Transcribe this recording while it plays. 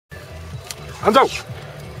Hands up.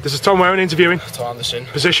 This is Tom Warren interviewing. Tom Anderson.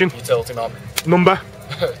 Position. Utility man. Number.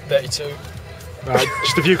 32. Right,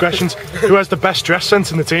 just a few questions. Who has the best dress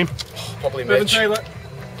sense in the team? Probably Mitch.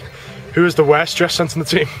 Who has the worst dress sense in the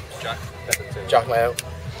team? Jack Mayo.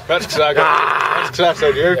 That's because I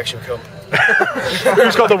said you. Next will come.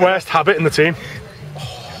 Who's got the worst habit in the team?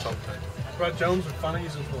 Brad Jones with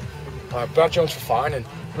fannies and stuff. Brad Jones for fining.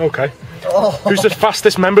 Okay. Who's the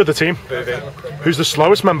fastest member of the team? Booby. Who's the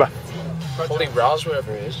slowest member? Probably Raz,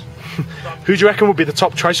 wherever he is. Who do you reckon would be the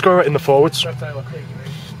top try scorer in the forwards?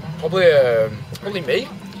 Probably me.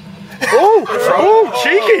 Oh,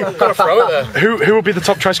 cheeky! Gotta throw it there. Who would be the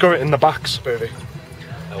top try scorer in the backs? Booby.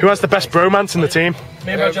 Who has the best bromance in the team?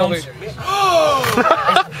 Me and Brad Jones.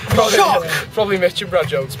 Probably Mitch and Brad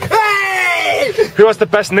Jones. Who has the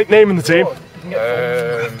best nickname in the team?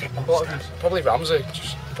 Probably Ramsey.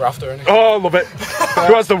 Just grafter, innit? Oh, love it.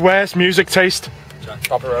 Who has the worst music taste?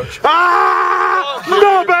 Papa Roach. Ah!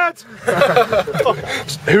 No bad!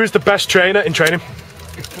 Who is the best trainer in training?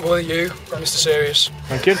 Well, you, Mr. Serious.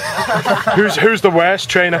 Thank you. Who's the worst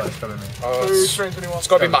trainer? It's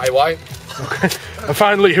got to be Matty White. And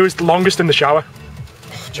finally, who is the longest in the shower?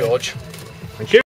 George. Thank you.